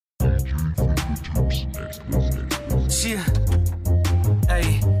Yeah.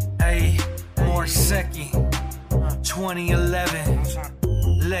 More Secchi. 2011.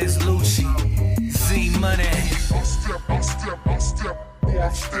 Lex Lucci. Z Money.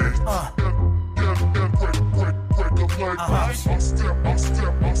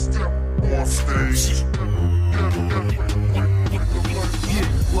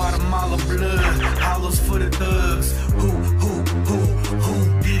 Guatemala blood, hollows for the thugs. Who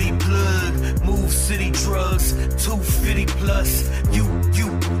did he plug? Move city drugs, 250 plus. You,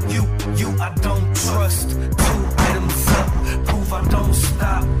 I don't trust. 2 items up, proof I don't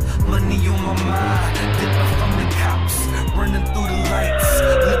stop. Money on my mind, dipping from the cops. Running through the lights,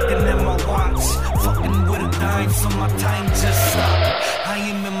 looking at my watch. Fucking with a dime, so my time just stopped. I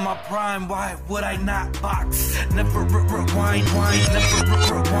am in my prime, why would I not box? Never rewind,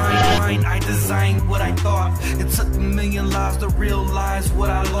 never rewind. I designed what I thought. It took a million lives to realize what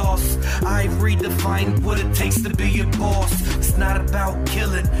I lost. I've redefined what it takes to be a boss. It's not about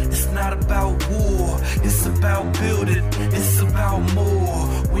killing, it's not about war. It's about building, it's about more.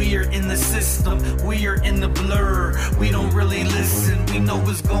 We are in the system, we are in the blur. We don't really listen, we know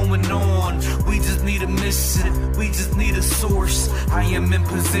what's going on. We just need a mission, we just need a source. I am in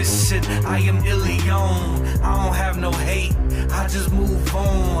position, I am Illeon. I don't have no hate, I just move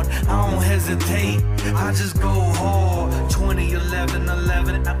on. I don't hesitate, I just go hard. 2011, I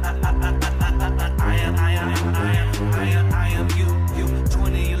am you.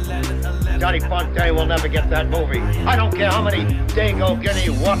 2011. Johnny Fontaine will never get that movie. I don't care how many Dango, Guinea,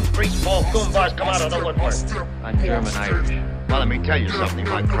 what greaseball goombas come out of the woodwork. I'm German-Irish. Well, let me tell you something,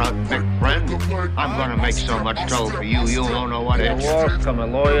 my big friend. I'm gonna make so much dough for you, you don't know what it is. The war's come a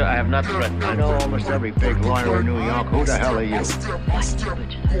lawyer, I have not threatened. I know almost every big lawyer in New York. Who the hell are you? I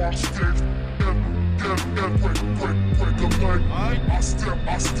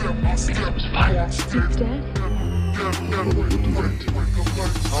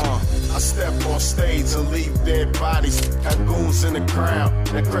step on stage and leave dead bodies. Got goons in the crowd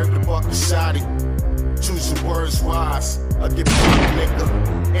that crave the buck and shotty. Choose your words wise, I get fucked, nigga.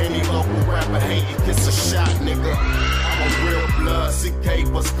 Any local rapper hating gets a shot, nigga. I'm a real blood, CK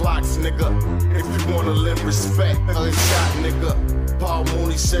bust Glocks, nigga. If you wanna live respect, a shot, nigga. Paul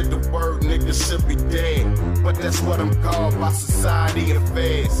Mooney said the word, nigga should be dead. But that's what I'm called by society and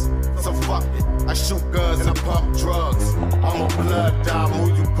feds. So fuck it, I shoot guns and I pump drugs. I'm a blood dog, who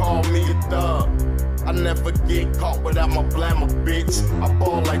you call me a thug. I never get caught without my blammer, bitch. I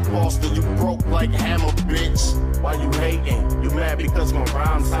ball like Boston, you broke like Hammer, bitch. Why you hating? You mad because my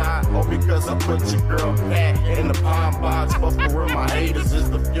rhyme's high? Or because I put your girl back in the pine box? But for real, my haters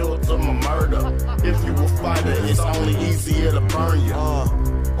is the fuel to my murder. If you a fighter, it's only easier to burn you.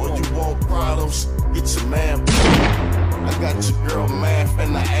 Or you want problems, get your man. I got your girl mad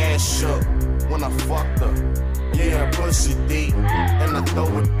and the ass shook when I fucked her. Yeah, I push it deep, and I throw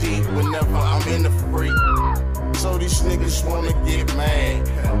it deep whenever I'm in the freak. So these niggas wanna get mad.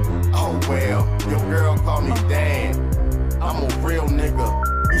 Oh well, your girl call me dad. I'm a real nigga.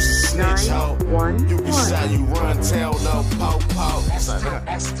 You snitch hoe. You get shot, you run, tail up, pow. I step.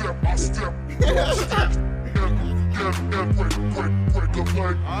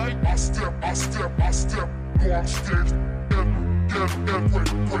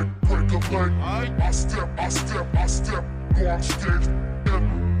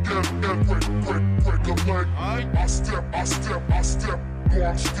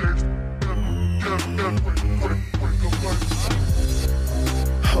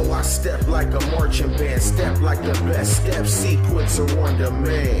 Oh, I step like a marching band, step like the best step sequence are on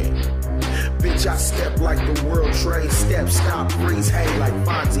demand. Bitch, I step like the World Trade steps, stop, freeze, hey, like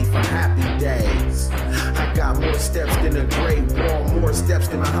Fonzie for Happy Days. I got more steps than the Great Wall, more steps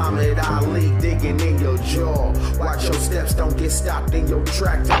than Muhammad Ali digging in your jaw. Watch your steps, don't get stopped in your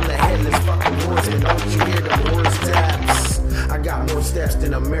track. I'm the headless fucking horseman, don't you hear the horse taps? I got more steps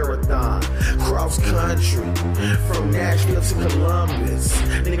than a marathon, cross country, from Nashville to Columbus.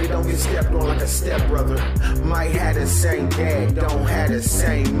 Nigga, don't get stepped on like a stepbrother. Might have the same dad, don't have the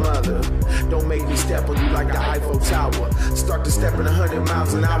same mother. Don't make me step on you like the Eiffel Tower. Start to step in 100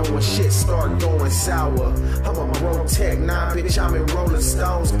 miles an hour when shit start going sour. I'm a Road Tech 9, bitch, I'm in Rolling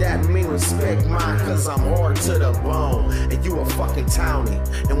Stones. That mean respect mine, cause I'm hard to the bone. And you a fucking townie.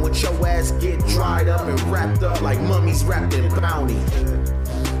 And when your ass get dried up and wrapped up like mummies wrapped in bounty.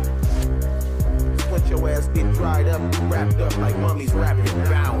 When your ass get dried up and wrapped up like mummies wrapped in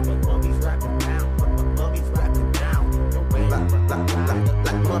bounty. Mummies wrapped in bounty. Mummies wrapped in bounty.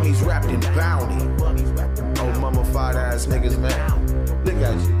 Like mummies wrapped in bounty. Oh, mummified ass niggas, man. Look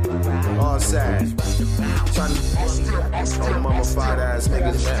at you. All sad. Oh, mummified ass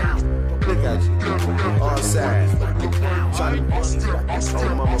niggas, man. Look Look at you, all sad. Trying to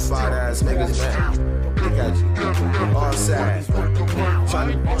old mama fat ass niggas mad. Look at you, all sad.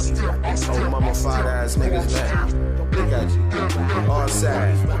 Trying to old mama fat ass niggas mad. Look at you, all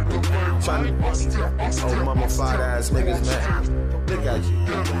sad. Trying to old mama fat ass niggas mad. Look at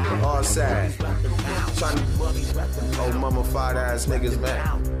you, all sad. Trying to old mama fat ass niggas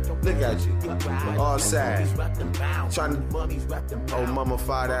mad. Look at you, all sad. Trying to old mama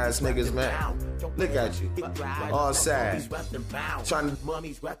fat ass niggas mad. Look at you, all sad. Trying to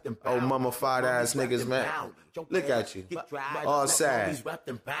old mama fat ass niggas mad. Look at you, all sad.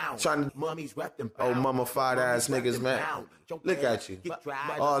 Trying to old mama fat ass niggas mad. Look at you,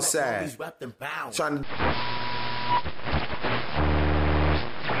 all sad. Trying to.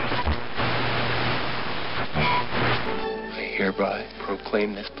 Hereby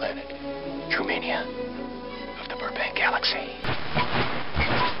proclaim this planet true mania of the Burbank Galaxy.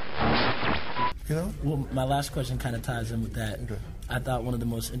 You know? Well, my last question kind of ties in with that. Okay. I thought one of the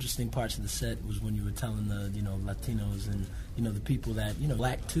most interesting parts of the set was when you were telling the, Latinos and, the people that,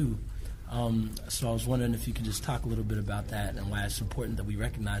 black too. So I was wondering if you could just talk a little bit about that and why it's important that we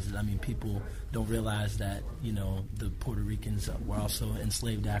recognize it. I mean, people don't realize that, the Puerto Ricans were also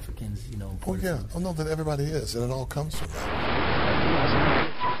enslaved Africans, Oh, yeah. Oh, no, that everybody is, and it all comes from that.